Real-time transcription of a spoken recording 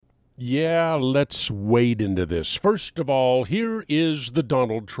Yeah, let's wade into this. First of all, here is the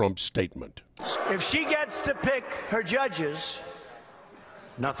Donald Trump statement. If she gets to pick her judges,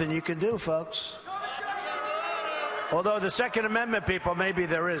 nothing you can do, folks. Although the Second Amendment people, maybe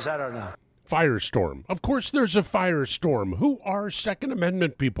there is, I don't know. Firestorm. Of course there's a firestorm. Who are Second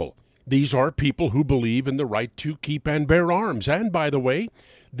Amendment people? These are people who believe in the right to keep and bear arms. And by the way,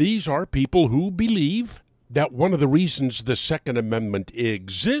 these are people who believe that one of the reasons the Second Amendment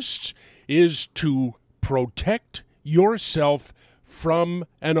exists is to protect yourself from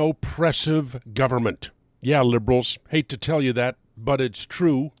an oppressive government. Yeah, liberals, hate to tell you that, but it's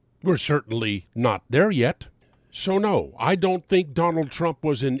true. We're certainly not there yet. So no, I don't think Donald Trump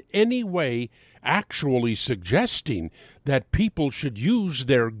was in any way actually suggesting that people should use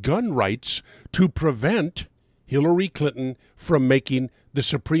their gun rights to prevent Hillary Clinton from making the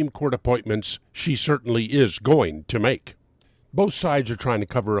Supreme Court appointments she certainly is going to make. Both sides are trying to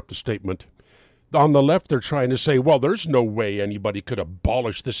cover up the statement. On the left, they're trying to say, well, there's no way anybody could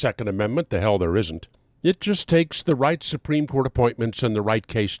abolish the Second Amendment. The hell there isn't. It just takes the right Supreme Court appointments and the right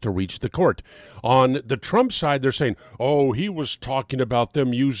case to reach the court. On the Trump side, they're saying, oh, he was talking about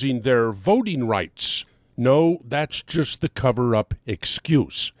them using their voting rights. No, that's just the cover-up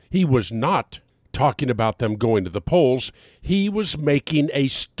excuse. He was not talking about them going to the polls. He was making a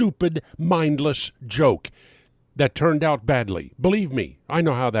stupid, mindless joke that turned out badly. Believe me, I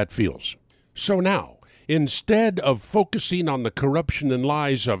know how that feels. So now, instead of focusing on the corruption and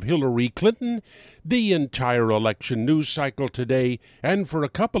lies of Hillary Clinton, the entire election news cycle today and for a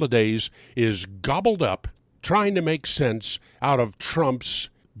couple of days is gobbled up trying to make sense out of Trump's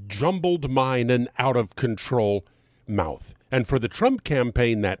jumbled mind and out-of-control mouth. And for the Trump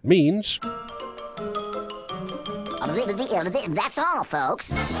campaign, that means... That's all,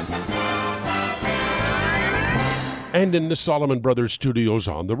 folks. And in the Solomon Brothers studios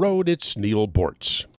on the road, it's Neil Bortz.